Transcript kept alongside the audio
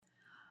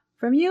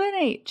From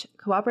UNH,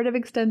 Cooperative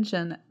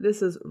Extension,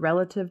 this is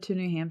Relative to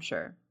New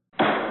Hampshire.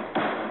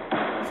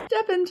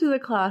 Step into the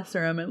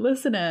classroom and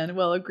listen in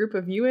while a group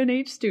of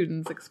UNH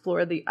students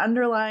explore the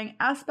underlying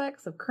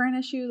aspects of current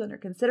issues under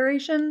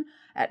consideration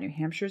at New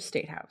Hampshire's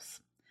State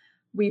House.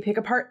 We pick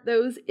apart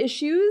those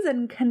issues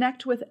and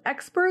connect with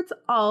experts,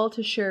 all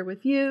to share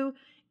with you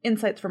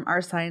insights from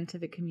our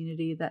scientific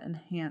community that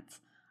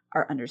enhance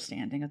our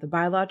understanding of the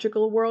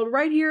biological world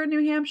right here in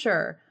New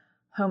Hampshire,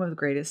 home of the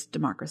greatest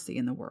democracy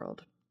in the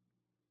world.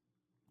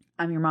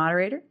 I'm your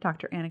moderator,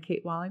 Dr. Anna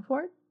Kate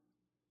Wallingford.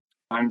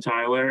 I'm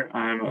Tyler.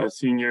 I'm a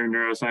senior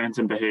neuroscience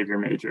and behavior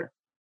major.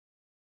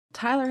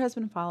 Tyler has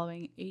been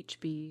following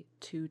HB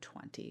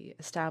 220,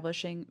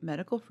 establishing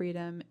medical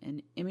freedom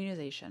in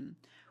immunization,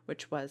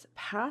 which was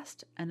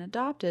passed and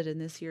adopted in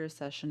this year's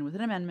session with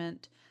an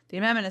amendment. The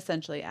amendment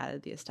essentially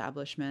added the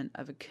establishment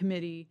of a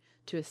committee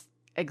to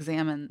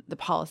examine the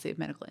policy of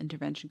medical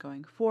intervention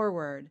going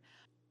forward.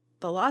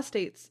 The law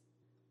states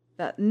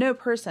that no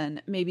person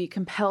may be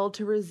compelled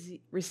to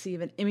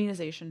receive an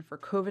immunization for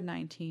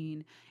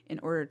COVID-19 in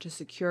order to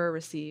secure,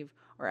 receive,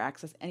 or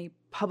access any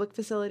public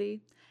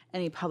facility,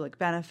 any public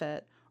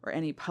benefit, or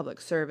any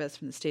public service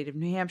from the state of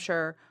New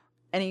Hampshire,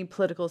 any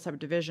political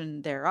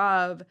subdivision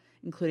thereof,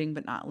 including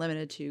but not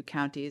limited to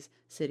counties,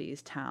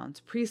 cities,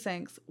 towns,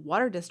 precincts,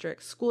 water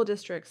districts, school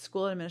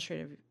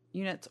administrative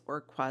units,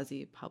 or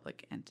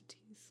quasi-public entities.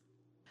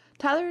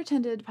 Tyler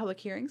attended public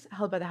hearings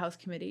held by the House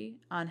Committee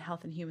on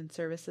Health and Human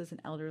Services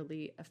and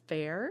Elderly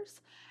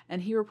Affairs,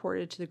 and he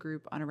reported to the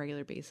group on a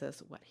regular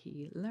basis what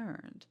he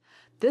learned.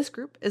 This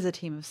group is a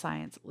team of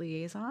science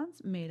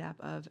liaisons made up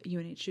of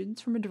UNH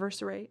students from a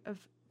diverse array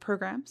of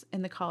programs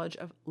in the College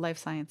of Life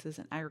Sciences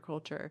and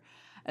Agriculture,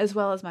 as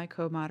well as my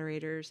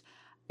co-moderators,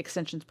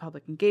 Extension's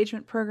Public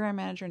Engagement Program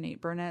Manager Nate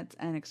Burnett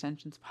and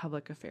Extension's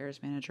Public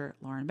Affairs Manager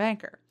Lauren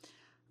Banker.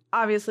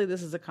 Obviously,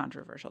 this is a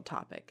controversial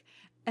topic,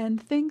 and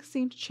things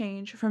seem to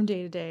change from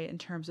day to day in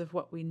terms of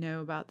what we know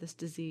about this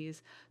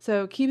disease.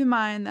 So keep in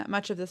mind that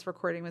much of this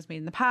recording was made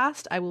in the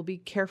past. I will be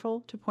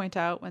careful to point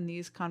out when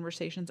these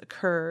conversations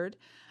occurred.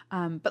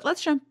 But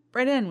let's jump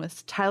right in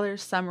with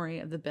Tyler's summary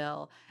of the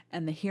bill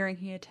and the hearing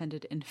he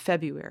attended in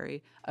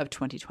February of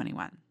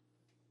 2021.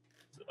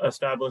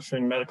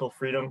 Establishing medical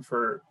freedom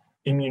for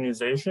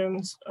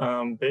immunizations.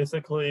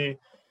 Basically,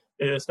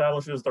 it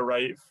establishes the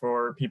right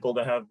for people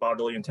to have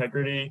bodily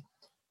integrity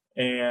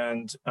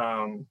and,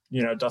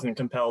 doesn't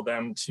compel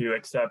them to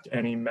accept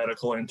any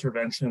medical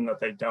intervention that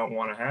they don't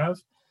want to have.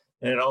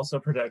 And it also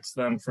protects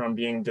them from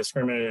being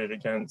discriminated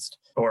against,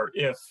 or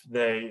if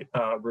they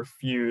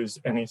refuse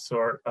any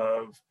sort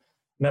of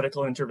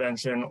medical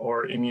intervention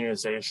or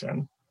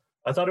immunization.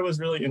 I thought it was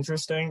really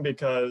interesting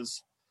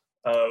because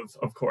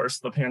of course,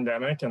 the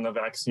pandemic and the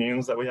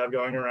vaccines that we have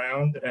going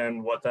around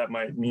and what that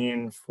might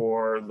mean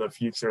for the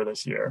future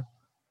this year.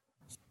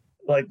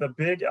 Like the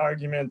big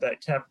argument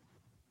that kept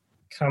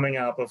coming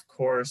up, of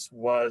course,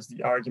 was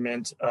the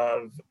argument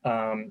of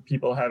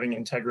people having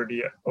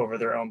integrity over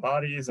their own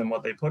bodies and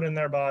what they put in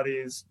their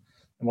bodies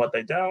and what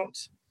they don't.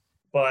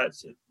 But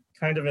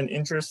kind of an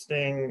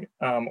interesting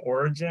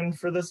origin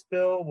for this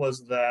bill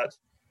was that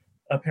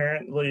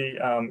apparently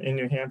in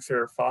New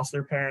Hampshire,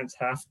 foster parents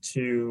have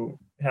to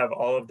have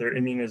all of their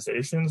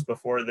immunizations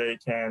before they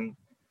can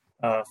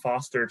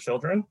foster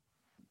children,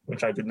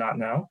 which I did not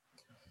know.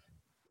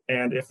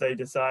 And if they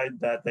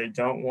decide that they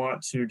don't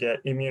want to get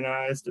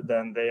immunized,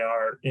 then they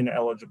are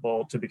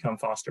ineligible to become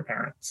foster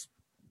parents.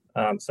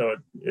 So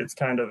it's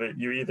kind of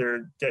you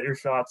either get your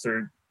shots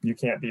or you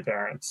can't be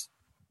parents.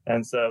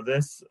 And so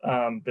this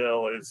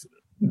bill is,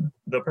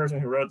 the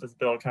person who wrote this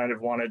bill kind of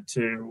wanted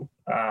to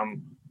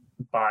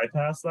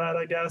bypass that,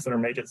 I guess, or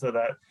make it so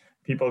that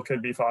people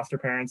could be foster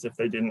parents if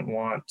they didn't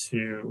want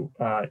to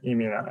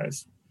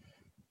immunize.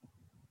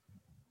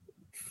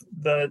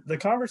 The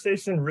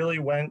conversation really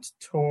went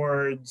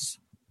towards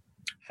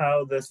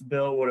how this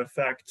bill would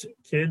affect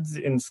kids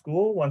in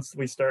school once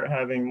we start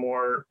having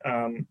more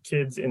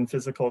kids in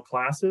physical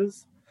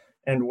classes,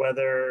 and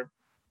whether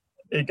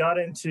it got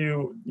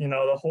into,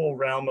 the whole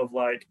realm of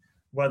like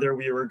whether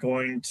we were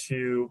going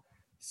to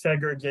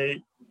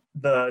segregate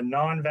the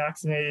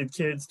non-vaccinated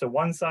kids to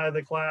one side of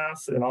the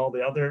class and all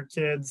the other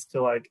kids to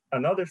like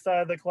another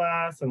side of the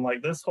class. And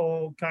like this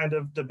whole kind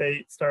of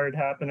debate started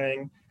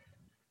happening.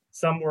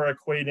 Some were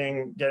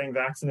equating getting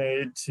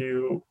vaccinated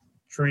to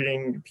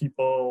treating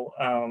people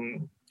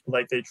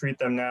like they treat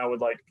them now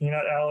with like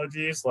peanut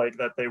allergies, like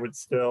that they would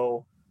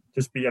still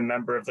just be a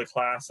member of the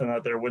class and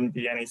that there wouldn't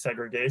be any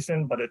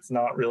segregation, but it's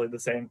not really the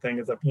same thing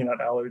as a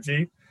peanut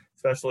allergy,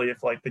 especially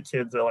if like the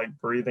kids are like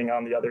breathing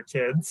on the other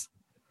kids.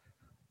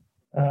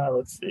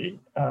 Let's see.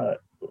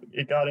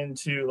 It got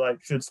into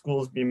like, should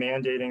schools be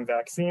mandating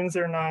vaccines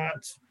or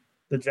not?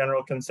 The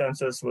general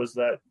consensus was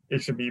that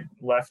it should be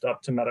left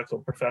up to medical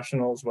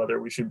professionals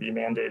whether we should be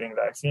mandating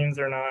vaccines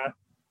or not.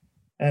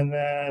 And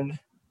then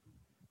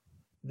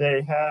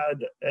they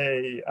had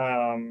a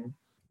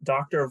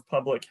doctor of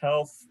public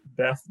health,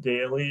 Beth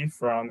Daly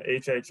from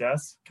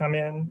HHS, come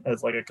in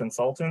as like a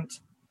consultant.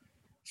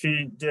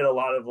 She did a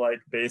lot of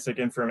like basic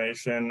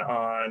information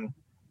on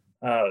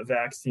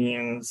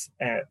vaccines,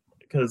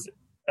 because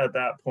at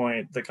that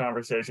point, the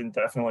conversation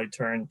definitely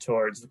turned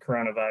towards the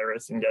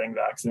coronavirus and getting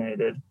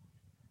vaccinated.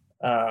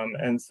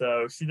 And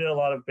so she did a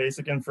lot of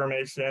basic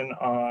information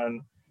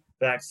on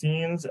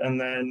vaccines. And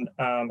then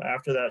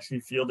after that, she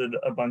fielded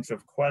a bunch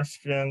of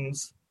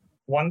questions.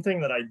 One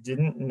thing that I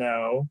didn't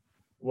know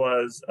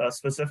was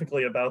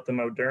specifically about the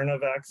Moderna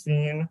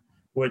vaccine,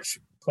 which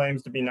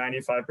claims to be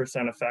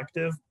 95%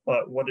 effective,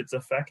 but what it's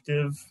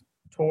effective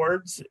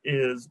towards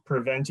is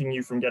preventing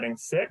you from getting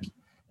sick,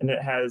 and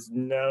it has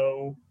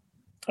no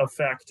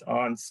effect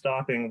on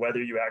stopping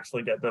whether you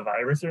actually get the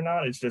virus or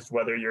not. It's just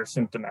whether you're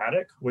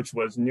symptomatic, which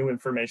was new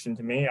information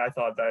to me. I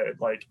thought that it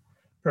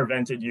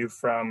prevented you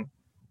from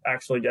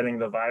actually getting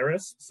the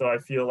virus. So I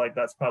feel like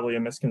that's probably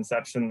a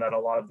misconception that a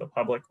lot of the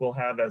public will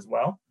have as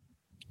well.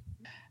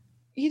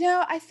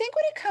 I think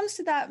when it comes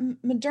to that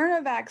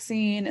Moderna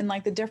vaccine and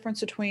the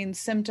difference between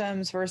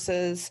symptoms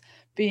versus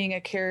being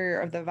a carrier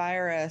of the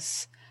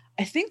virus,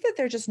 I think that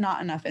there's just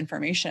not enough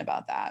information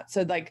about that.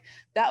 So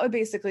that would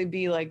basically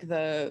be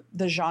the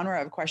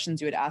genre of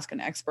questions you would ask an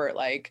expert.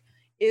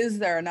 Is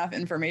there enough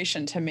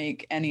information to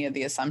make any of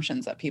the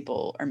assumptions that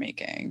people are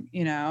making?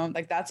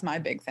 That's my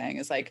big thing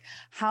is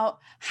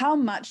how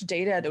much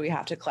data do we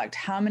have to collect?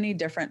 How many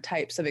different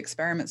types of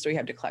experiments do we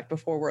have to collect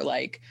before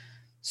we're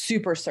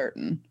super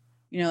certain?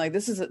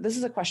 This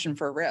is a question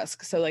for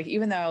risk. So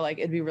even though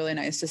it'd be really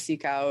nice to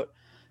seek out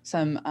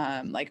some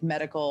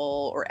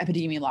medical or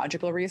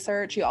epidemiological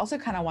research, you also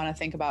kind of want to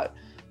think about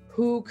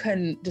who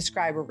can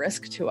describe a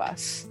risk to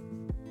us.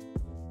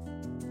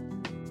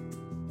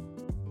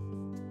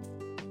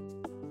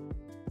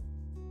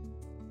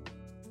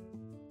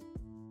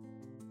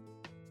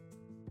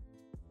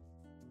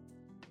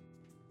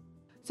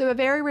 So a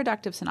very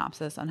reductive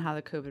synopsis on how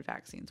the COVID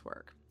vaccines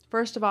work.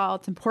 First of all,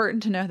 it's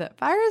important to know that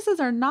viruses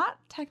are not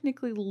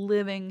technically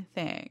living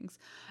things,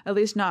 at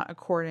least not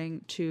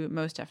according to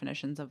most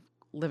definitions of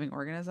living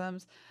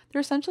organisms.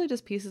 They're essentially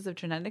just pieces of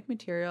genetic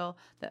material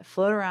that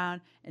float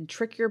around and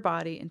trick your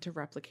body into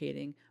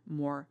replicating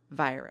more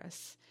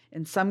virus.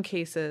 In some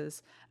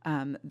cases,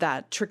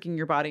 that tricking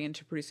your body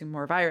into producing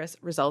more virus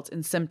results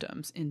in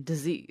symptoms, in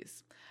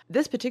disease.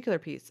 This particular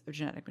piece of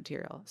genetic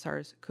material,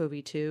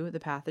 SARS-CoV-2, the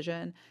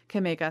pathogen,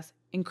 can make us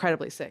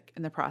incredibly sick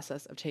in the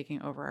process of taking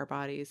over our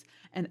bodies,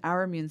 and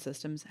our immune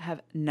systems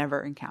have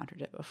never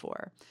encountered it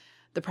before.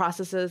 The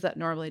processes that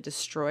normally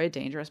destroy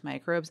dangerous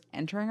microbes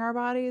entering our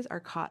bodies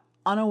are caught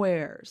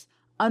unawares,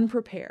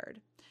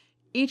 unprepared.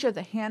 Each of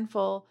the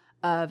handful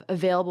of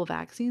available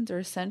vaccines are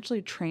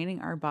essentially training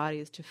our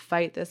bodies to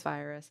fight this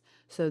virus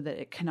so that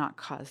it cannot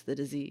cause the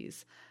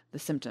disease, the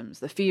symptoms,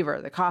 the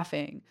fever, the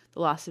coughing,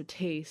 the loss of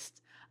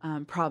taste,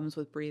 problems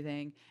with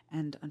breathing,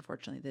 and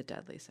unfortunately the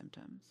deadly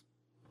symptoms.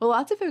 Well,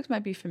 lots of folks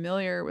might be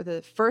familiar with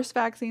the first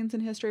vaccines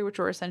in history, which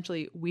were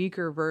essentially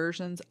weaker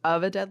versions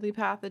of a deadly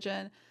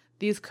pathogen.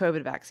 These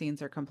COVID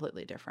vaccines are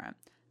completely different.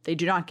 They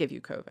do not give you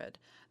COVID.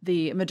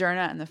 The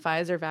Moderna and the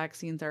Pfizer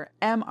vaccines are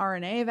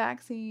mRNA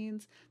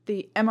vaccines.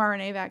 The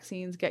mRNA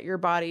vaccines get your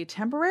body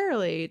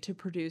temporarily to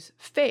produce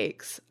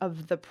fakes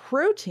of the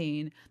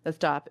protein that's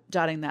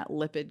dotting that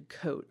lipid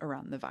coat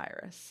around the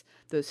virus,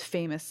 those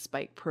famous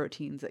spike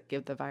proteins that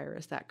give the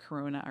virus that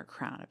corona or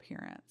crown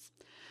appearance.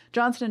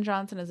 Johnson &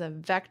 Johnson is a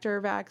vector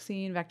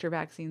vaccine. Vector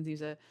vaccines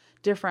use a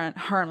different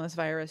harmless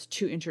virus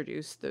to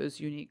introduce those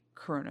unique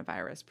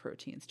coronavirus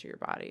proteins to your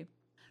body.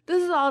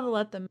 This is all to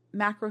let the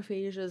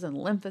macrophages and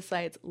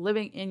lymphocytes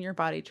living in your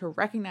body to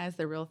recognize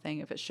the real thing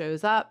if it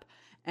shows up,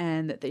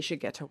 and that they should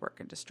get to work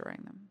in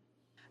destroying them.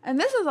 And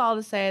this is all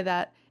to say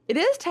that it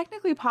is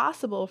technically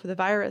possible for the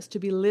virus to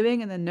be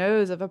living in the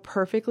nose of a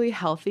perfectly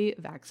healthy,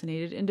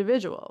 vaccinated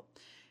individual.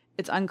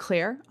 It's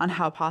unclear on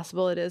how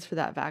possible it is for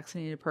that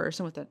vaccinated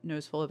person with a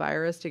nose full of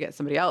virus to get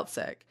somebody else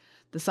sick.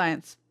 The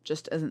science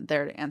just isn't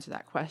there to answer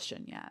that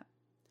question yet.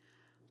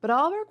 But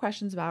all of our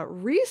questions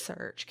about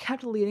research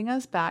kept leading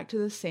us back to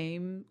the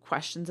same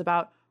questions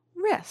about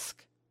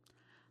risk.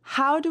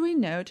 How do we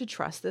know to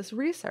trust this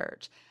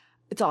research?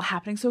 It's all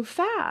happening so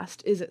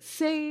fast. Is it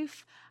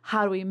safe?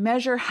 How do we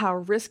measure how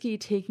risky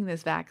taking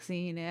this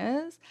vaccine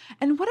is?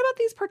 And what about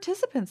these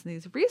participants in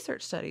these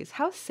research studies?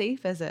 How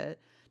safe is it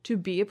to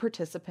be a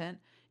participant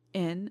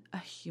in a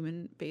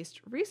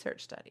human-based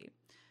research study?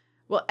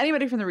 Well,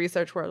 anybody from the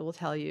research world will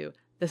tell you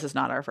this is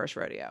not our first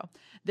rodeo.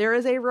 There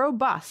is a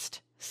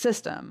robust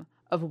system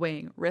of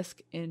weighing risk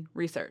in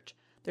research.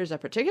 There's a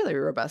particularly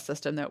robust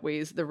system that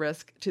weighs the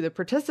risk to the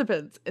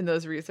participants in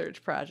those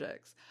research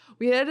projects.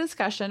 We had a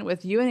discussion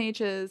with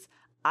UNH's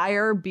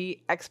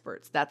IRB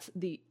experts. That's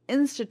the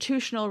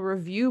institutional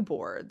review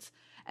boards.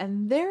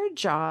 And their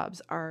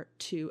jobs are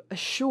to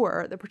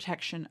assure the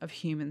protection of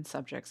human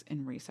subjects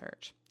in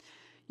research.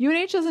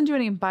 UNH doesn't do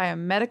any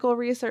biomedical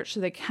research, so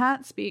they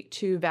can't speak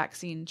to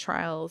vaccine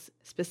trials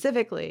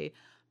specifically,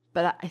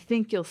 but I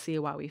think you'll see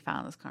why we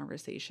found this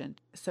conversation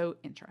so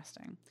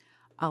interesting.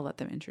 I'll let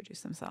them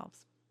introduce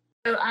themselves.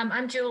 So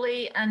I'm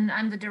Julie, and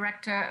I'm the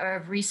Director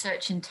of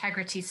Research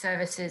Integrity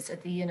Services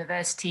at the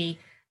university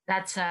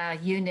That's a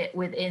unit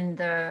within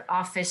the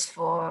Office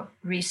for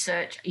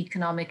Research,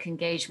 Economic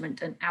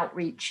Engagement, and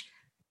Outreach.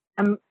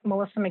 I'm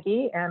Melissa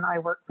McGee, and I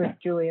work with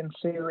Julie and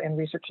Sue in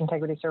Research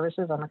Integrity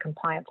Services. I'm a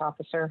compliance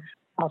officer.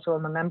 Also,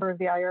 I'm a member of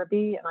the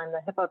IRB, and I'm the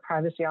HIPAA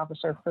privacy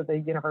officer for the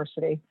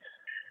university.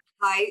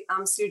 Hi,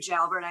 I'm Sue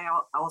Jalbert. I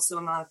also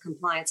am a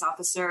compliance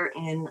officer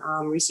in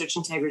Research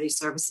Integrity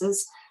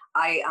Services.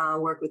 I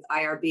work with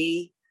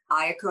IRB,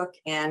 IACUC,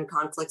 and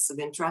conflicts of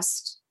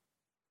interest.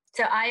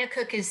 So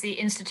IACUC is the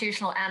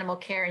Institutional Animal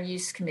Care and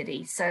Use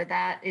Committee. So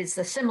that is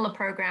a similar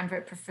program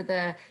for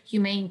the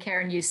humane care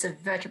and use of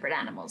vertebrate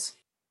animals.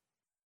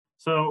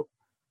 So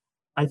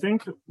I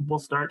think we'll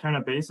start kind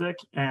of basic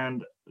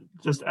and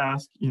just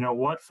ask,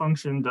 what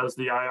function does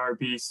the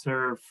IRB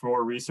serve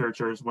for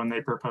researchers when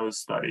they propose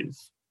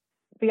studies?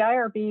 The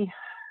IRB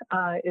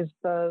is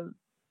the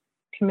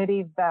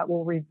committee that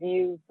will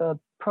review the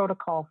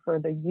protocol for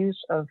the use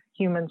of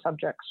human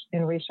subjects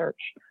in research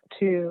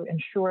to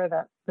ensure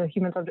that the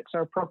human subjects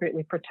are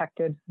appropriately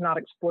protected, not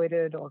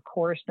exploited or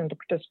coerced into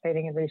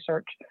participating in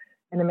research,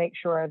 and to make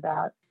sure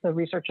that the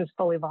research is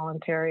fully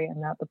voluntary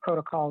and that the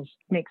protocols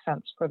make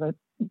sense for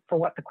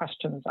what the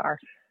questions are.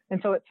 And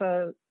so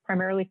it's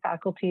primarily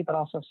faculty, but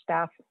also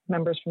staff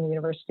members from the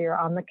university are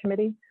on the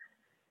committee.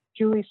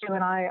 Julie, Sue,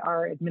 and I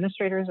are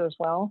administrators as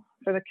well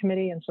for the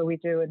committee, and so we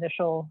do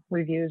initial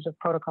reviews of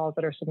protocols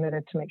that are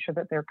submitted to make sure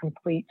that they're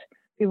complete.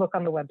 If you look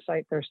on the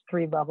website, there's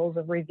 3 levels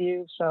of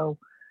review. So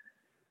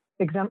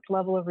exempt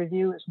level of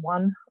review is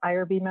 1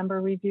 IRB member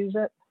reviews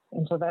it,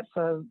 and so that's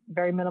a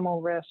very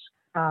minimal risk.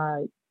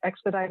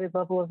 Expedited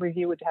level of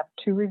review would have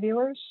 2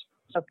 reviewers,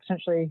 so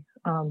potentially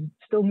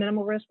still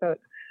minimal risk, but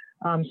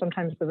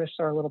sometimes the risks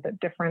are a little bit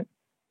different.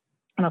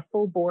 And a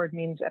full board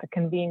means at a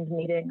convened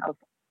meeting of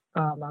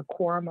a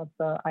quorum of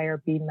the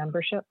IRB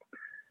membership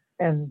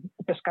and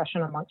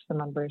discussion amongst the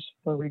members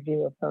for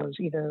review of those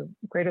either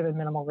greater than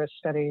minimal risk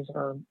studies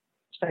or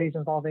studies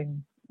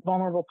involving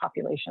vulnerable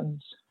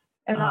populations.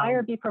 And the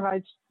IRB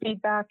provides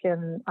feedback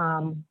and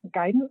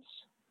guidance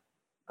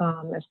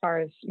as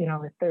far as,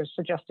 if there's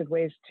suggested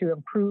ways to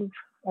improve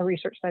a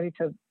research study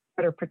to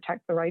better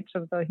protect the rights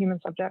of the human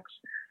subjects.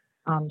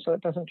 So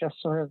it doesn't just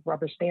sort of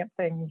rubber stamp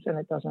things, and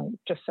it doesn't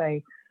just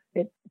say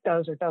it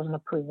does or doesn't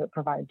approve. It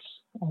provides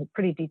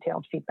pretty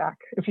detailed feedback.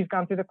 If you've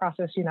gone through the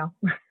process,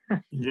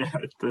 Yeah,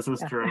 this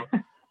is true.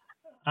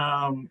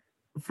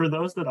 For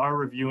those that are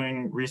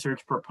reviewing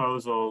research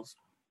proposals,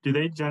 do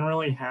they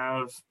generally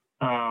have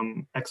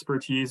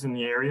expertise in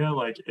the area?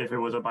 Like if it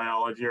was a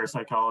biology or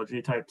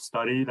psychology type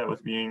study that was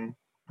being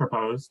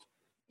proposed?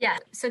 Yeah,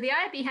 so the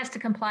IRB has to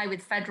comply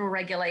with federal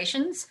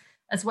regulations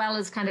as well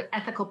as kind of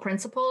ethical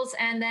principles.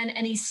 And then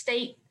any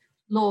state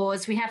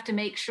laws, we have to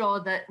make sure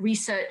that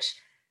research,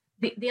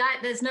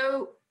 there's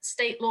no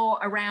state law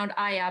around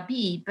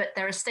IRB, but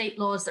there are state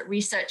laws that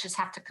researchers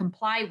have to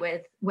comply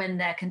with when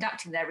they're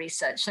conducting their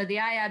research. So the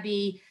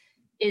IRB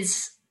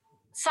is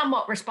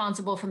somewhat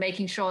responsible for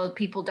making sure that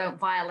people don't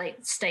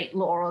violate state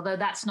law, although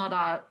that's not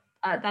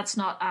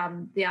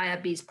the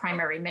IRB's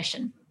primary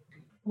mission.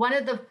 One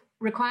of the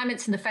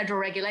requirements in the federal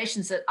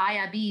regulations that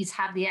IRBs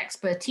have the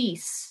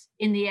expertise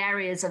in the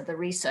areas of the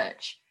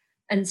research.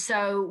 And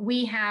so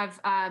we have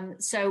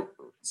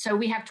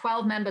we have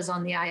 12 members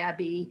on the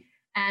IRB,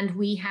 and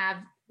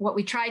what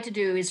we try to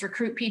do is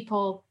recruit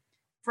people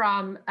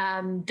from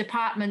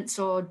departments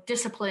or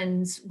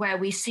disciplines where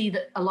we see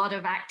a lot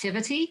of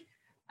activity.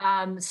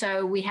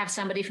 So we have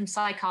somebody from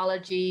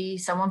psychology,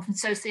 someone from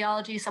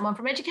sociology, someone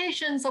from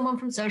education, someone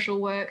from social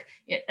work,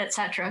 et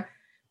cetera.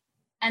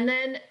 And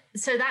then,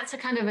 so that's a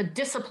kind of a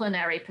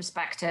disciplinary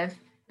perspective.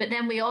 But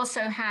then we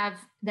also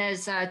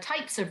there's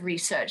types of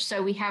research.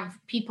 So we have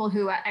people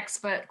who are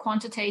expert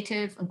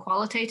quantitative and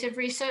qualitative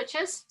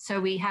researchers.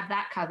 So we have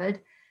that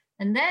covered.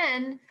 And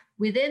then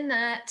within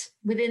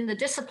the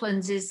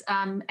disciplines is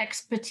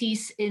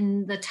expertise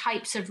in the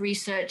types of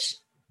research,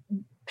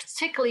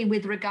 particularly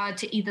with regard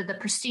to either the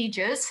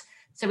procedures.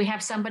 So we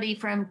have somebody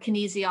from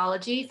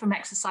kinesiology, from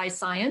exercise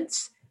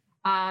science.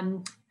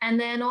 And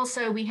then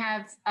also we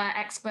have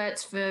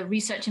experts for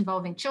research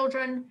involving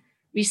children,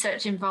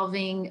 research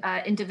involving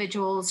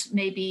individuals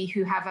maybe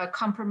who have a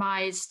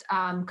compromised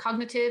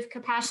cognitive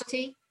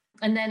capacity,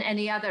 and then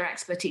any other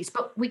expertise.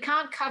 But we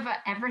can't cover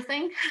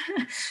everything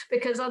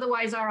because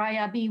otherwise our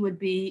IRB would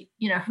be,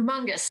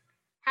 humongous.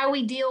 How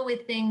we deal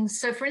with things.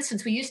 So for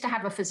instance, we used to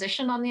have a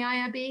physician on the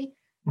IRB,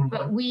 mm-hmm.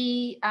 but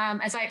we,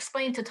 as I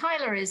explained to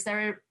Tyler, is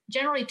there are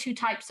generally 2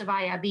 types of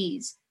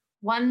IRBs.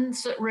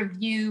 Ones that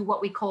review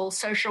what we call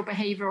social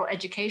behavioral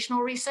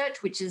educational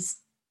research, which is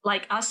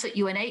like us at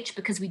UNH,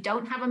 because we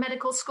don't have a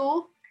medical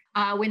school.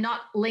 We're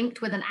not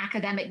linked with an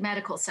academic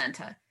medical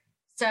center.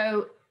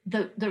 So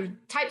the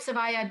types of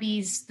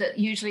IRBs that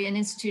usually in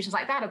institutions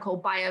like that are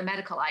called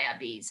biomedical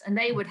IRBs. And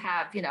they would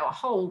have, a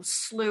whole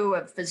slew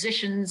of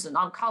physicians and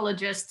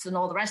oncologists and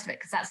all the rest of it,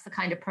 because that's the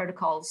kind of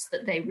protocols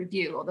that they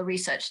review, or the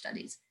research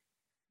studies.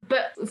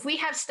 But if we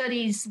have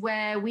studies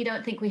where we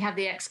don't think we have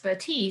the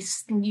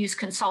expertise, then use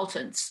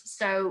consultants.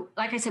 So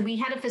like I said, we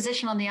had a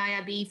physician on the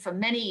IRB for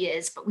many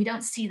years, but we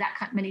don't see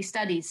that many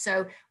studies.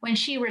 So when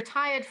she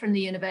retired from the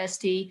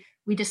university,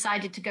 we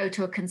decided to go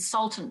to a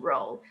consultant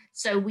role.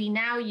 So we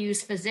now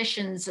use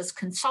physicians as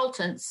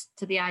consultants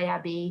to the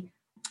IRB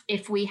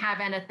if we have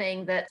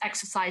anything that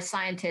exercise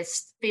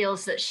scientist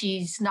feels that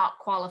she's not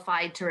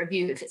qualified to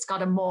review, if it's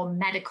got a more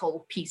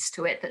medical piece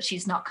to it that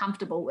she's not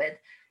comfortable with,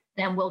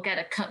 then we'll get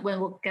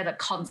a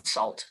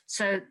consult.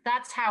 So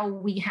that's how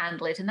we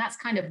handle it. And that's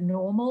kind of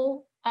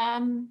normal,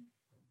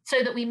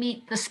 so that we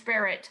meet the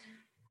spirit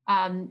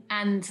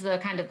and the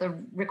kind of the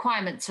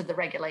requirements of the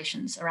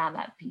regulations around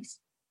that piece.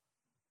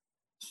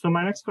 So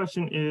my next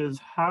question is,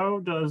 how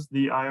does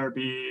the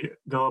IRB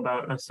go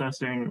about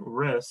assessing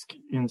risk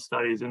in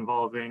studies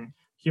involving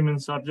human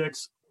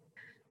subjects?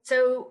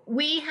 So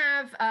we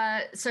have,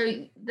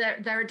 there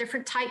are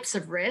different types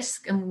of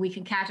risk, and we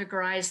can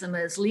categorize them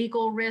as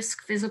legal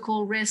risk,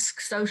 physical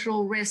risk,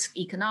 social risk,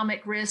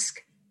 economic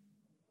risk,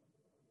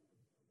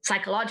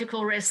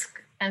 psychological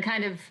risk, and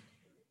kind of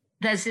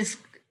there's this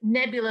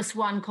nebulous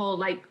one called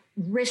like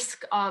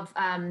risk of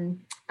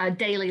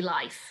daily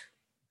life.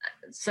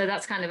 So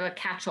that's kind of a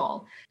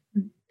catch-all.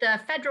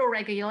 The federal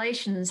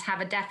regulations have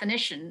a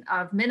definition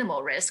of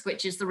minimal risk,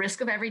 which is the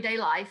risk of everyday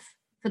life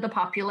for the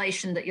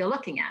population that you're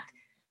looking at.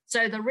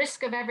 So the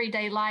risk of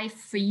everyday life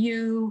for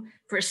you,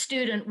 for a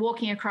student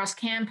walking across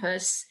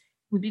campus,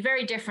 would be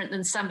very different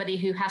than somebody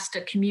who has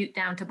to commute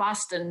down to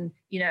Boston,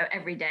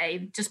 every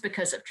day just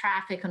because of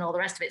traffic and all the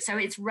rest of it. So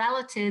it's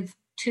relative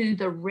to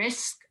the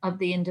risk of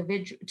the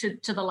individual,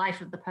 to the life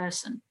of the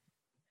person.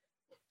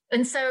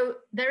 And so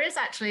there is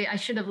actually, I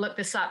should have looked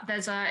this up,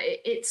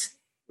 it's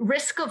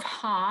risk of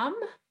harm.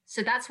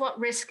 So that's what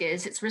risk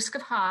is. It's risk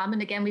of harm.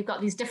 And again, we've got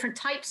these different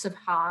types of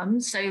harm.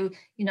 So,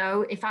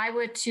 if I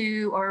were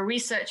to, or a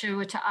researcher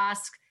were to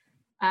ask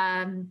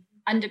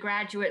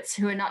undergraduates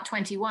who are not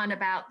 21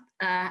 about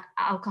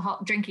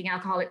drinking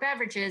alcoholic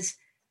beverages,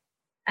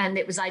 and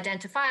it was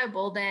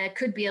identifiable, there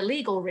could be a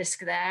legal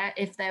risk there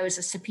if there was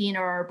a subpoena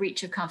or a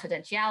breach of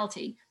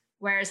confidentiality.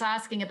 Whereas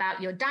asking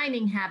about your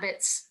dining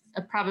habits,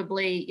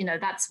 probably,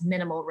 that's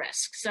minimal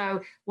risk.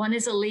 So one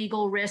is a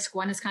legal risk,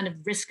 one is kind of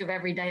risk of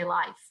everyday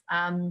life.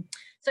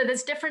 So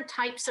there's different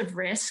types of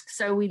risk.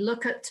 So we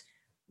look at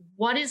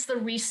what is the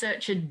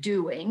researcher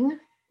doing,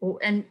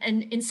 and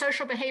in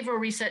social behavioral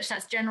research,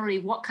 that's generally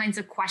what kinds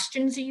of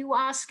questions are you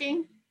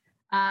asking.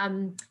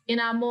 In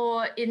our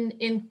more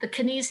in the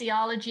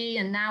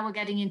kinesiology, and now we're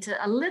getting into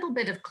a little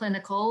bit of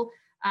clinical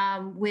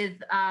with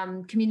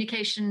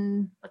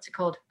communication. What's it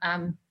called?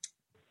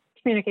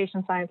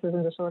 Communication sciences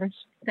and disorders.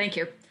 Thank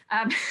you.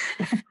 So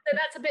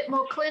that's a bit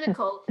more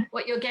clinical.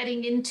 What you're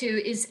getting into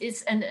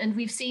is and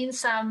we've seen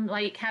some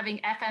like having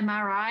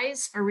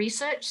fMRIs for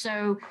research.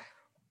 So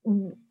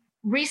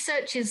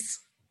research is,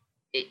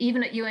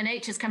 even at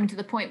UNH, is coming to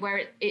the point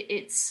where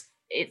it's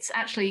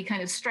actually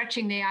kind of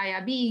stretching the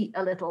IRB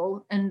a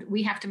little, and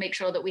we have to make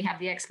sure that we have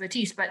the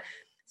expertise. But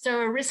so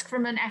a risk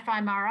from an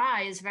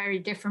fMRI is very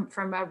different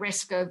from a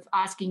risk of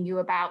asking you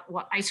about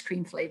what ice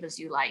cream flavors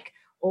you like,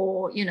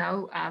 or,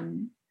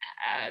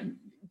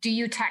 do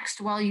you text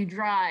while you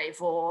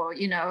drive, or,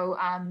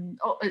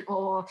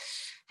 or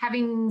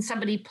having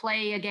somebody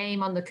play a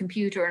game on the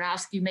computer and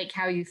ask you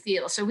how you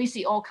feel. So we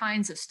see all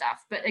kinds of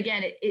stuff. But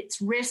again,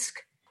 it's risk.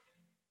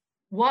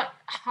 What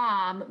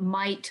harm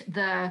might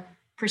the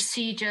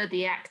procedure,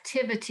 the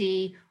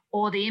activity,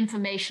 or the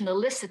information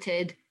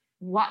elicited,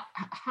 what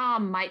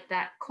harm might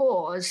that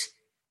cause?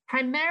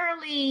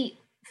 Primarily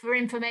for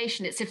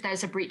information, it's if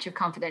there's a breach of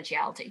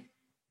confidentiality.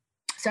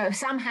 So if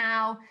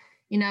somehow,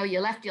 you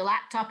left your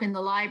laptop in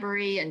the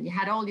library and you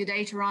had all your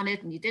data on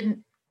it and you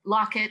didn't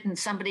lock it, and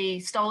somebody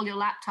stole your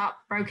laptop,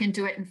 broke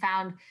into it and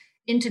found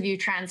interview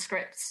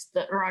transcripts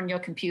that are on your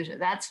computer,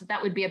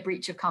 that would be a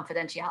breach of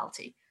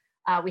confidentiality.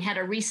 We had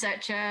a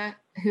researcher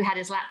who had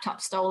his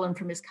laptop stolen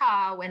from his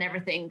car when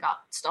everything got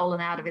stolen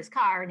out of his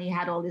car, and he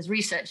had all his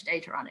research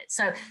data on it.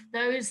 So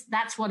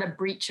that's what a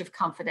breach of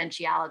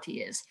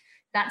confidentiality is.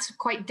 That's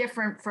quite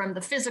different from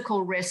the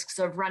physical risks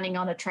of running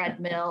on a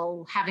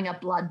treadmill, having a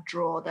blood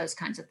draw, those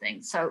kinds of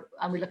things. So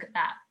we look at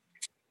that.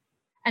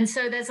 And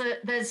so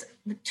there's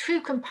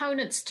two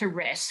components to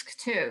risk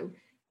too.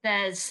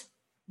 There's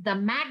the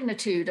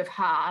magnitude of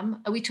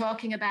harm. Are we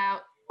talking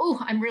about,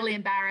 oh, I'm really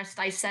embarrassed,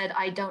 I said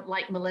I don't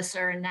like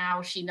Melissa and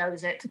now she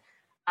knows it.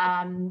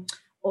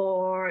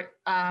 Or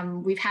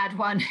we've had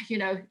one,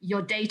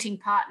 your dating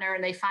partner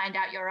and they find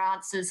out your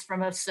answers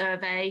from a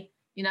survey,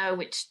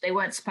 which they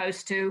weren't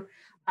supposed to.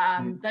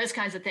 Those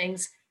kinds of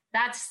things.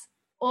 That's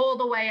all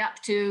the way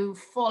up to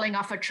falling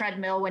off a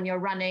treadmill when you're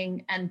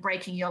running and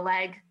breaking your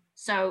leg.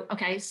 So,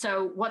 okay,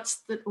 so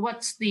what's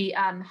the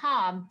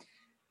harm?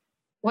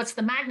 What's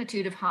the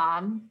magnitude of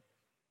harm?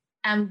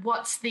 And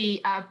what's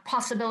the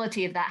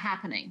possibility of that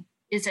happening?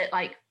 Is it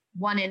like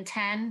 1 in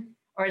 10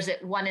 or is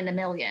it 1 in a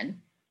million?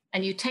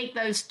 And you take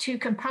those two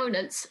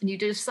components and you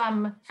do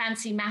some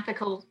fancy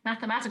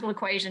mathematical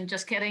equation,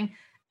 just kidding,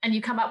 and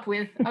you come up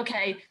with,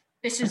 okay,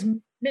 this is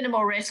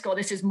minimal risk or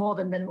this is more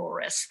than minimal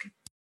risk.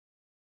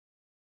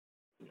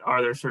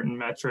 Are there certain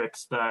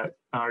metrics that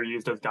are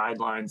used as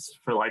guidelines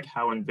for like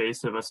how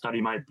invasive a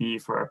study might be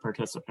for a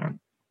participant?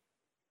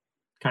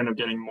 Kind of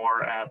getting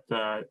more at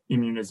the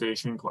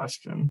immunization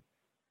question.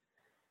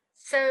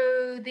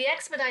 So the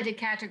expedited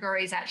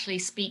categories actually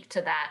speak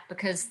to that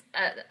because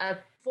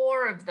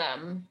 4 of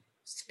them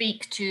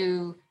speak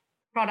to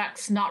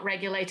products not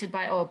regulated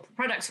by, or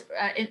products,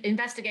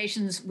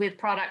 investigations with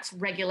products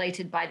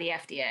regulated by the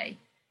FDA,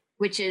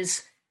 which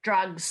is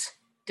drugs,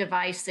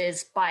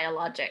 devices,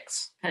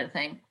 biologics kind of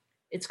thing.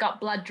 It's got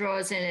blood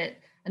draws in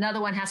it. Another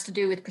one has to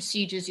do with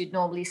procedures you'd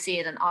normally see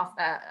at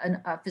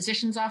a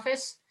physician's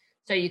office.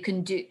 So you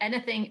can do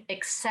anything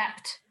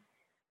except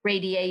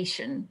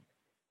radiation,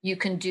 you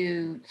can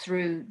do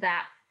through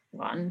that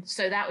one.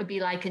 So that would be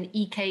like an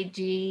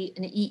EKG,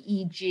 an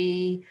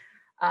EEG,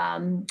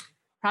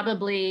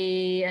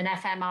 probably an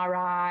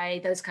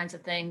fMRI, those kinds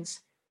of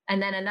things.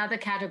 And then another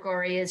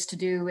category is to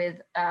do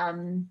with,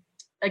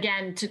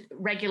 again, to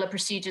regular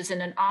procedures in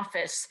an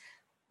office,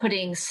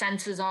 putting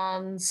sensors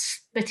on,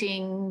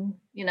 spitting,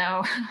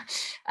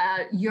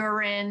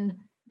 urine,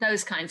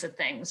 those kinds of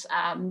things.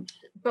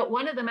 But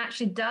one of them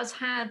actually does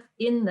have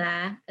in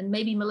there, and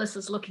maybe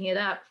Melissa's looking it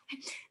up,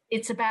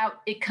 it's about,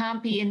 it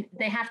can't be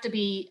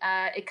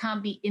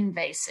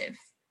invasive.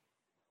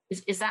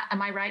 Is that,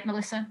 am I right,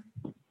 Melissa?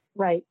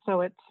 Right.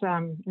 So it's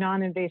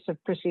non-invasive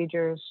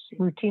procedures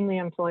routinely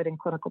employed in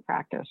clinical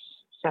practice.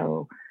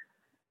 So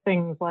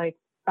things like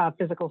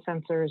physical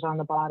sensors on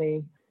the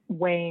body,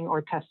 weighing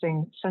or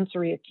testing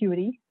sensory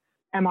acuity,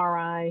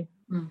 MRI,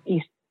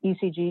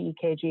 ECG,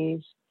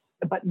 EKGs,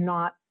 but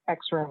not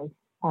X-ray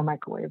or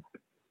microwave.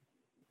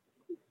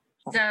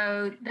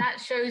 So that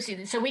shows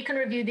you. So we can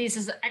review these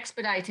as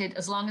expedited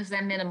as long as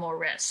they're minimal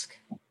risk.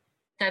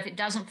 So if it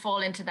doesn't fall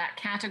into that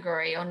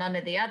category or none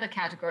of the other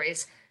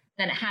categories,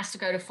 then it has to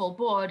go to full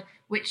board,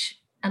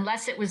 which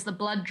unless it was the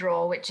blood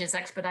draw, which is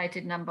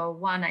expedited number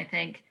 1, I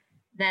think,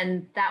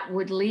 then that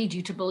would lead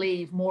you to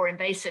believe more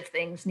invasive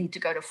things need to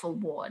go to full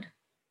board.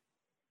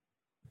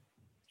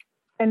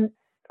 And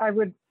I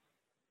would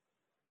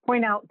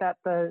point out that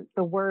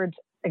the words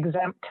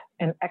exempt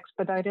and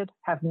expedited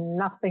have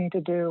nothing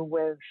to do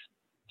with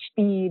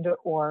speed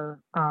or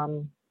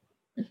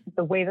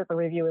the way that the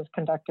review is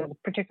conducted,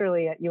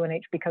 particularly at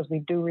UNH, because we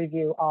do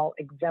review all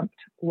exempt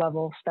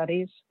level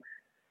studies.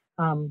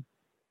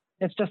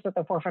 It's just at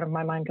the forefront of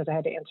my mind because I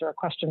had to answer a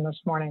question this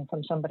morning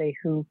from somebody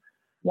who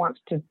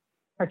wants to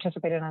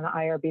participate in an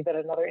IRB that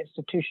another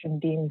institution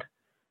deemed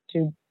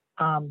to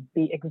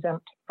be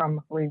exempt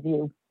from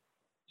review.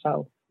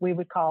 So we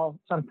would call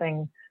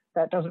something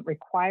that doesn't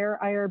require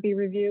IRB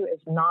review is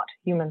not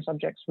human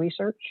subjects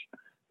research.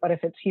 But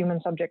if it's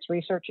human subjects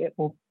research, it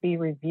will be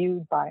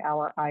reviewed by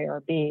our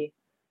IRB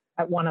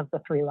at one of the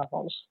 3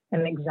 levels.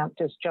 And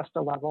exempt is just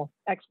a level.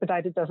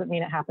 Expedited doesn't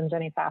mean it happens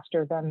any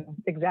faster than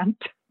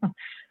exempt.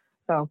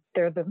 So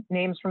they're the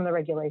names from the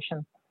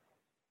regulation.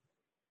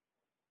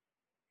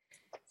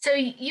 So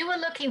you were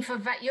looking for,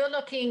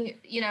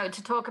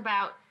 to talk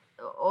about,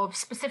 or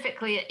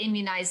specifically at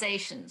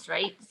immunizations,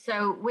 right?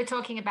 So we're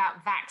talking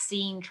about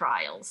vaccine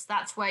trials.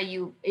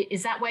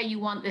 Is that where you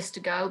want this to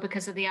go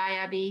because of the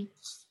IRB?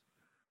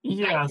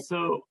 Yeah,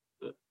 so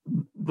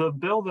the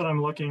bill that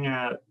I'm looking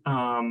at,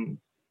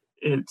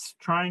 it's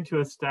trying to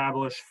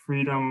establish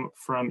freedom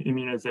from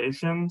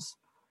immunizations.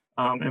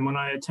 And when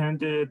I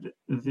attended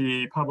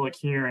the public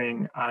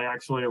hearing, I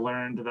actually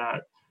learned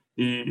that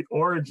the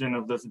origin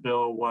of this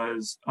bill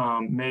was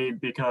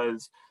made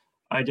because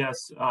I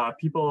guess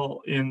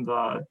people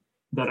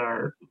that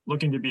are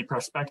looking to be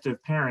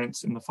prospective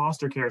parents in the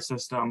foster care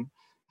system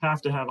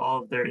have to have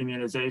all of their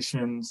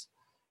immunizations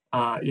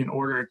in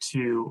order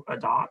to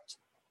adopt.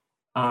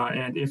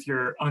 And if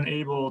you're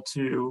unable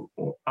to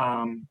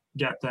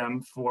get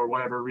them for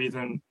whatever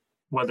reason,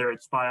 whether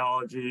it's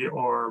biology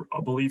or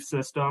a belief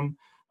system,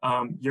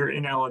 you're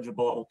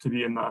ineligible to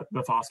be in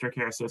the foster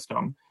care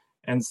system.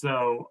 And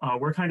so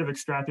we're kind of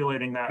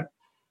extrapolating that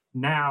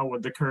now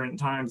with the current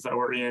times that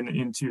we're in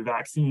into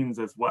vaccines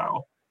as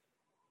well.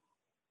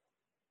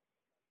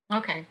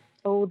 Okay.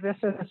 Oh, this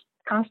is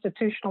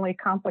constitutionally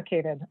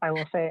complicated, I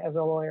will say, as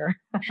a lawyer.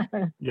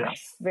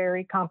 Yes.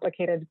 Very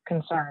complicated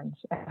concerns.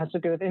 It has to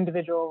do with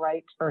individual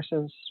rights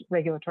versus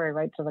regulatory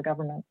rights of the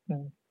government.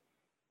 And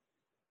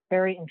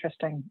very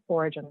interesting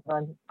origin.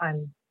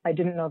 I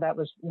didn't know that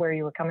was where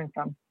you were coming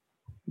from.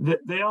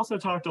 They also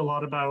talked a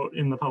lot about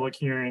in the public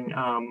hearing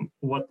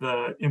what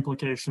the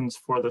implications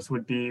for this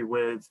would be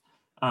with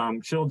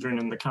children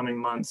in the coming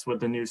months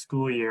with the new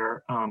school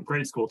year,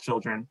 grade school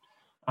children,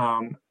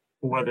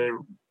 whether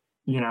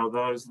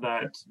those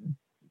that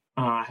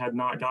had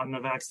not gotten a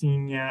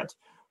vaccine yet,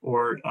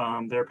 or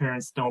their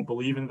parents don't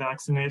believe in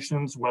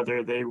vaccinations,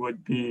 whether they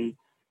would be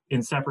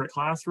in separate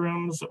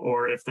classrooms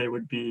or if they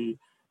would be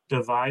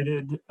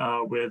divided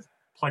with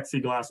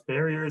plexiglass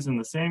barriers in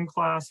the same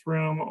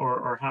classroom,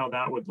 or how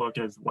that would look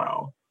as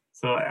well.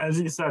 So as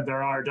you said,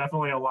 there are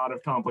definitely a lot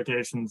of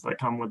complications that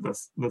come with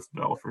this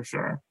bill for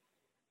sure.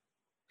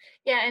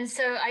 Yeah, and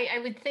so I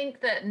would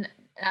think that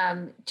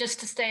just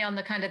to stay on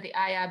the kind of the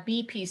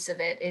IRB piece of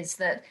it is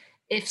that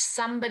if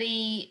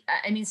somebody,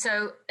 I mean,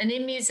 so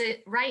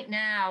right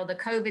now, the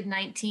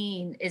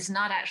COVID-19 is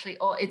not actually,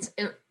 or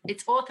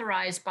it's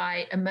authorized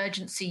by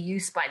emergency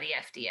use by the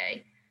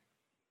FDA.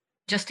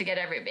 Just to get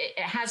it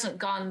hasn't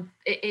gone,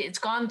 it's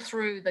gone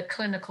through the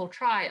clinical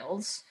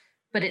trials,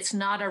 but it's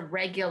not a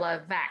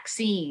regular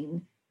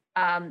vaccine.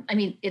 I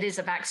mean, it is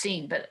a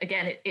vaccine, but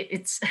again,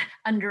 it's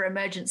under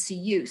emergency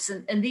use.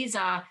 And these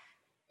are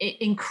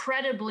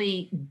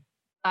incredibly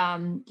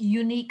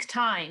unique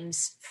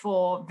times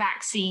for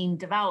vaccine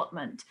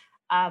development.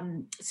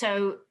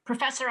 So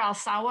Professor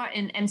Alsawa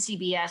in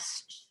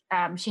MCBS,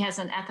 she has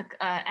an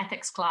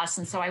ethics class.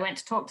 And so I went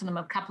to talk to them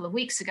a couple of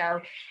weeks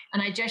ago,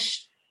 and I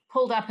just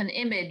pulled up an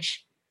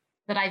image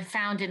that I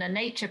found in a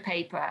Nature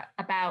paper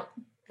about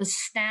the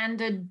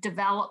standard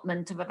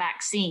development of a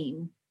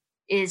vaccine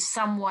is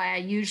somewhere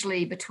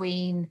usually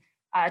between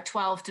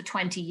 12 to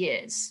 20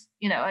 years,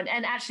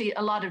 and actually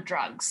a lot of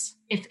drugs,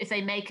 if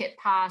they make it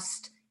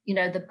past,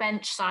 the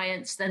bench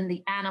science, then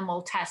the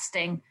animal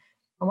testing.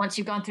 And once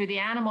you've gone through the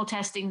animal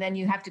testing, then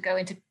you have to go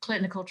into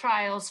clinical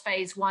trials,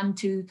 phase 1,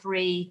 2,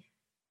 3.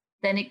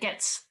 Then it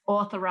gets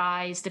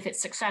authorized if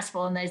it's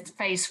successful. And there's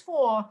phase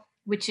 4,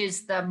 which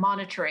is the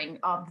monitoring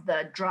of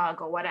the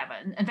drug or whatever.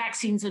 And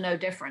vaccines are no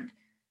different.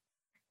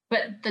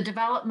 But the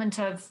development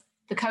of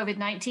the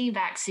COVID-19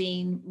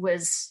 vaccine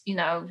was,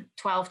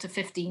 12 to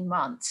 15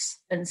 months.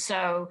 And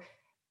so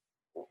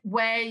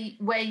where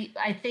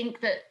I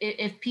think that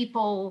if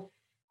people,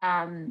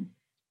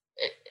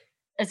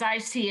 as I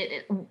see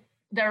it,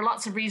 there are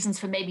lots of reasons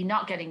for maybe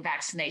not getting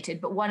vaccinated,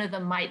 but one of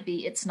them might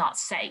be it's not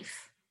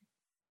safe.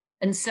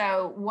 And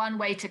so one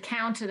way to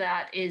counter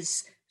that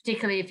is,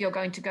 particularly if you're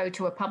going to go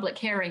to a public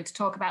hearing to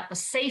talk about the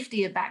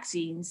safety of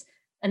vaccines.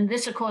 And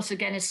this, of course,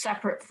 again, is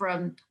separate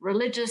from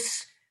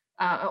religious,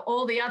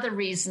 all the other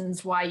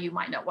reasons why you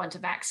might not want a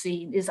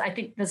vaccine is I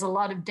think there's a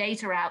lot of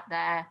data out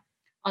there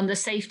on the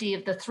safety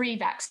of the 3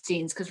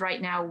 vaccines, because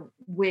right now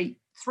we're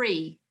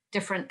 3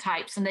 different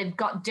types and they've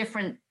got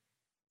different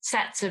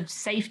sets of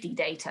safety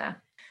data.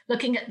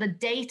 Looking at the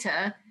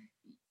data,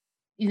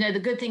 the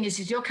good thing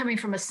is you're coming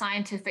from a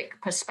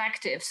scientific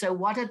perspective. So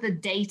what are the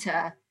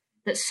data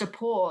that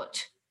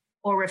support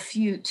or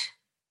refute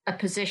a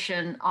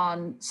position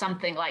on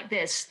something like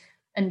this?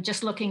 And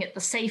just looking at the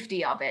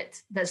safety of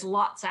it, there's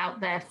lots out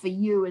there for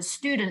you as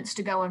students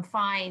to go and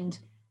find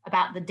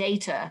about the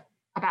data,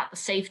 about the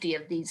safety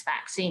of these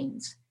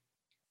vaccines.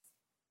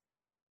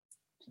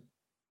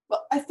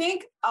 Well, I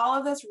think all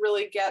of this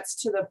really gets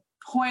to the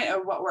point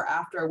of what we're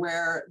after,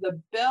 where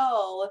the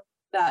bill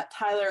that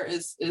Tyler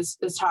is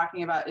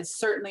talking about is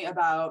certainly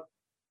about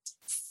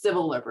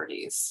civil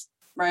liberties.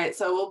 Right.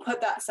 So we'll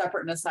put that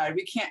separate and aside.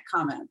 We can't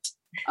comment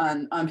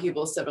on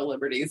people's civil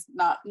liberties.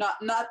 Not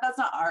that's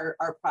not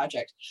our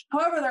project.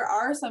 However, there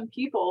are some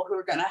people who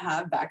are going to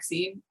have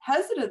vaccine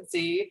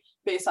hesitancy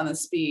based on the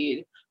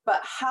speed.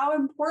 But how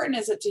important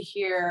is it to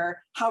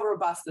hear how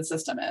robust the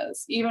system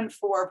is, even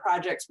for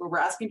projects where we're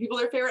asking people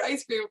their favorite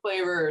ice cream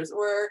flavors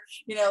or,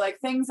 like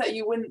things that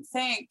you wouldn't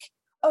think,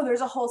 oh,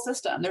 there's a whole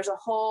system. There's a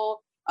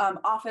whole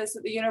office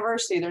at the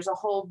university. There's a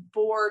whole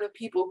board of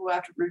people who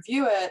have to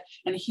review it,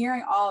 and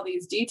hearing all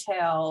these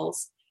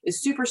details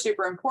is super,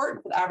 super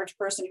important for the average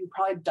person who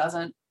probably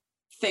doesn't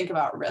think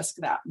about risk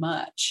that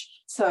much.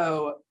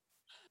 So,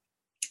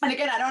 and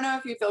again, I don't know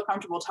if you feel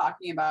comfortable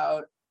talking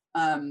about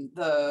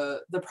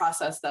the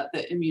process that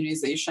the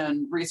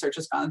immunization research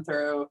has gone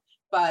through,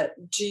 but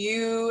do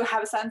you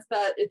have a sense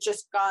that it's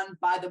just gone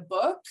by the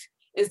book?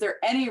 Is there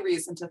any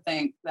reason to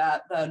think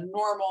that the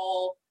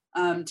normal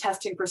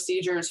testing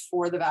procedures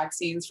for the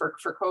vaccines for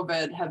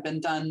COVID have been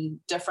done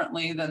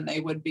differently than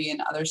they would be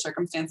in other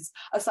circumstances,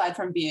 aside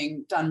from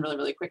being done really,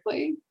 really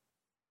quickly?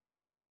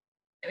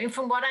 I mean,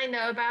 from what I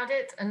know about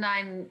it,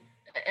 and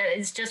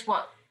it's just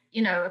what,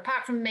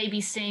 apart from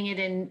maybe seeing it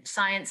in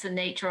Science and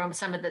Nature or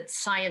some of the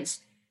science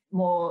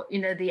more,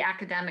 the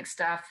academic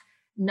stuff,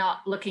 not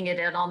looking at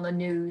it on the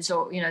news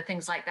or,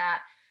 things like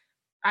that,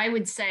 I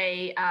would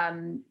say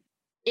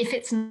if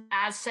it's not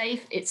as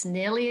safe, it's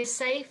nearly as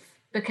safe,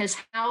 because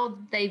how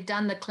they've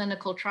done the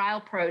clinical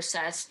trial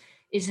process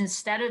is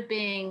instead of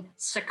being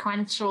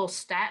sequential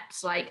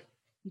steps, like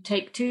you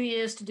take 2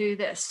 years to do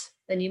this,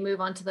 then you move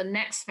on to the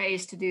next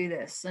phase to do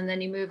this, and then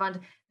you move on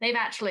to, they've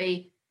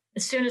actually,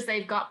 as soon as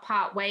they've got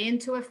part way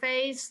into a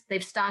phase,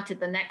 they've started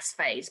the next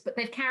phase, but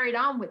they've carried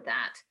on with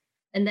that.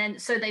 And then,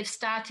 so they've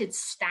started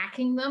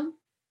stacking them.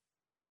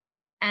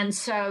 And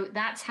so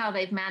that's how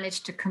they've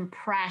managed to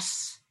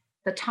compress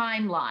the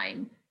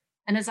timeline.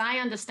 And as I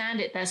understand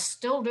it, they're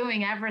still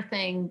doing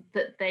everything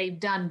that they've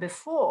done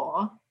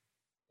before.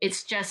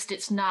 It's just,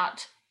 it's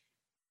not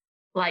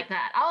like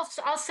that.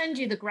 I'll send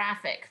you the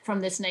graphic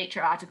from this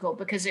Nature article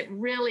because it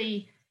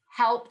really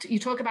helped. You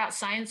talk about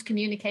science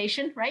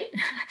communication, right?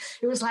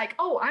 It was like,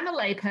 oh, I'm a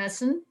lay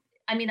person.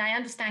 I mean, I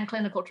understand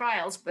clinical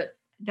trials, but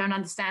don't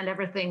understand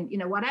everything,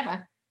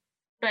 whatever.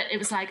 But it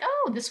was like,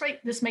 oh,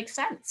 this makes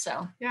sense.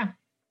 So, yeah.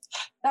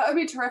 That would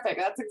be terrific.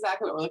 That's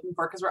exactly what we're looking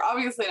for, because we're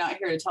obviously not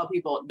here to tell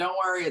people, don't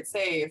worry, it's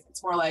safe.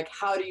 It's more like,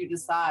 how do you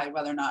decide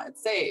whether or not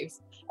it's safe?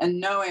 And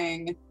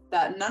knowing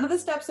that none of the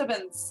steps have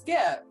been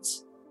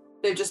skipped,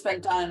 they've just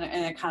been done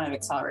in a kind of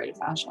accelerated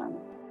fashion.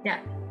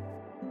 Yeah.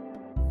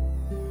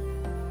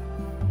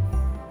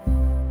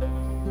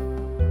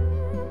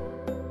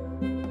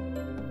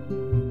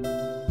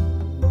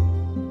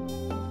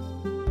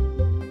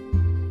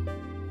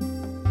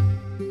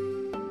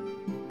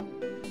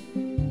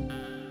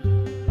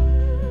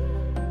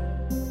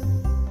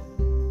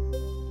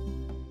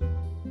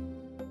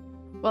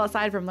 Well,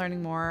 aside from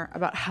learning more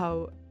about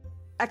how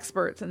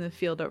experts in the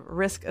field of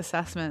risk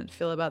assessment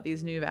feel about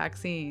these new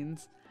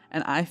vaccines,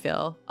 and I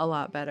feel a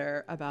lot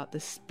better about the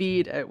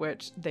speed at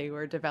which they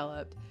were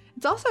developed,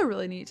 it's also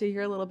really neat to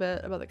hear a little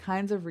bit about the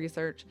kinds of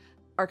research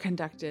are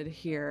conducted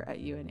here at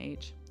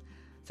UNH.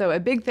 So a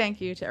big thank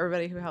you to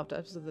everybody who helped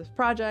us with this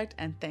project,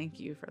 and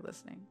thank you for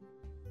listening.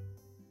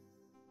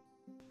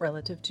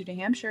 Relative to New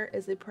Hampshire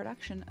is a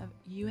production of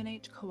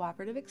UNH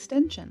Cooperative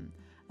Extension,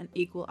 an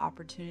equal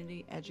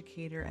opportunity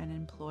educator and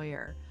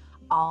employer.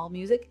 All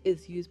music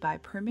is used by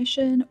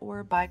permission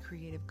or by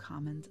Creative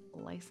Commons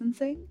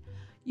licensing.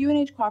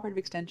 UNH Cooperative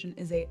Extension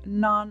is a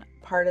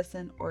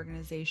nonpartisan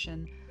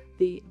organization.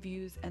 The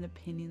views and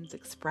opinions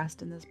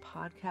expressed in this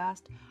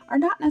podcast are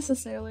not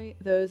necessarily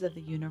those of the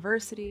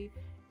university,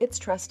 its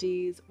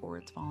trustees, or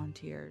its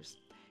volunteers.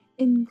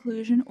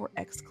 Inclusion or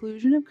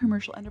exclusion of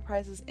commercial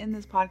enterprises in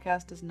this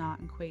podcast does not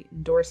equate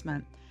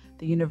endorsement.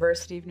 The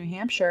University of New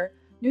Hampshire,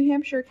 New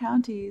Hampshire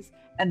counties,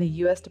 and the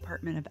U.S.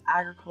 Department of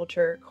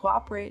Agriculture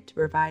cooperate to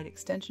provide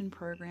extension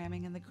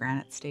programming in the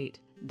Granite State.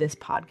 This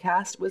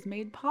podcast was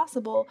made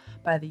possible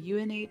by the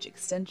UNH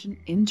Extension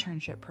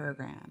Internship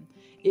Program.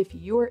 If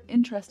you're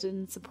interested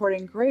in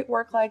supporting great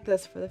work like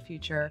this for the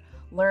future,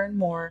 learn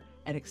more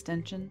at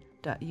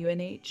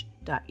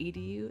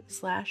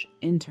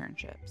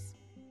extension.unh.edu/internships.